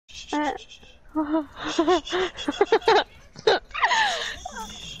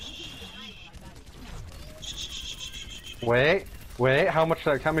Wait, wait. How many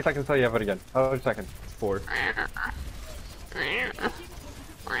seconds till you have it again? How many seconds? 4.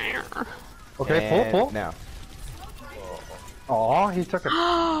 Okay, And pull. now. Aw, he took it.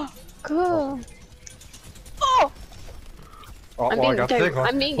 Cool. Oh, I'm well, I got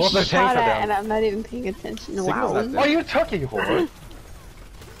Sigma. being Both the shot tanks are at down. and I'm not even paying attention. Sigma's Wow. not Oh, you took it, you whore.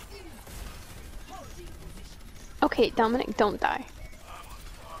 Okay, Dominic, don't die.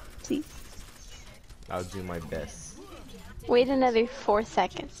 Please. I'll do my best. Wait another 4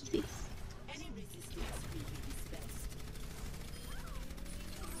 seconds, please.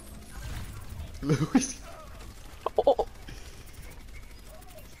 Louis. Oh.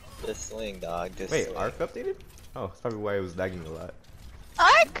 Just swing, dog. Just Wait, swing. ARC updated? Oh, that's probably why it was lagging a lot.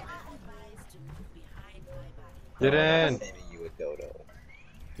 Ark! Get I'm in. not saving you with Dodo.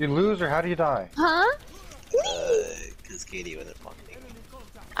 You lose or how do you die? Huh? Cause Katie wasn't fucking.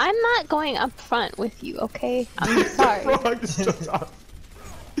 I'm not going up front with you, okay? I'm sorry. Frog just jumped off.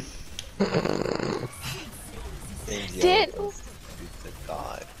 Did-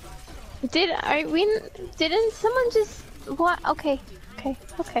 God. Didn't someone just, what? Okay.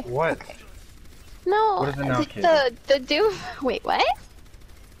 What? Okay. No, What is it now, the Doom, wait, what?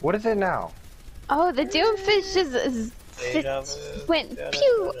 What is it now? Oh, the Doomfish just went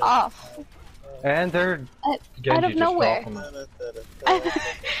pew off. And they're Genji Out of just nowhere. fell from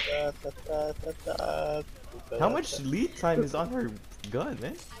How much lead time is on her gun,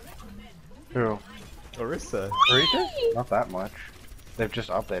 man? Who? Orisa. Rita? Not that much. They've just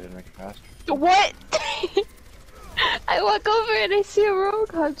updated to make it faster. What? I walk over and I see a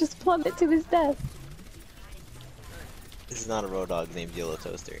Roadhog just plummet to his death. This is not a road dog named Yellow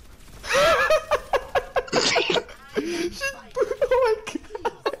Toaster. Oh my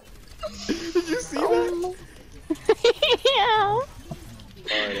god! Did you see that? Yeah.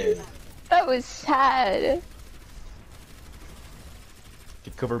 Pardon. That was sad.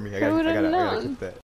 Okay, cover me. I Who would've gotta known? keep that.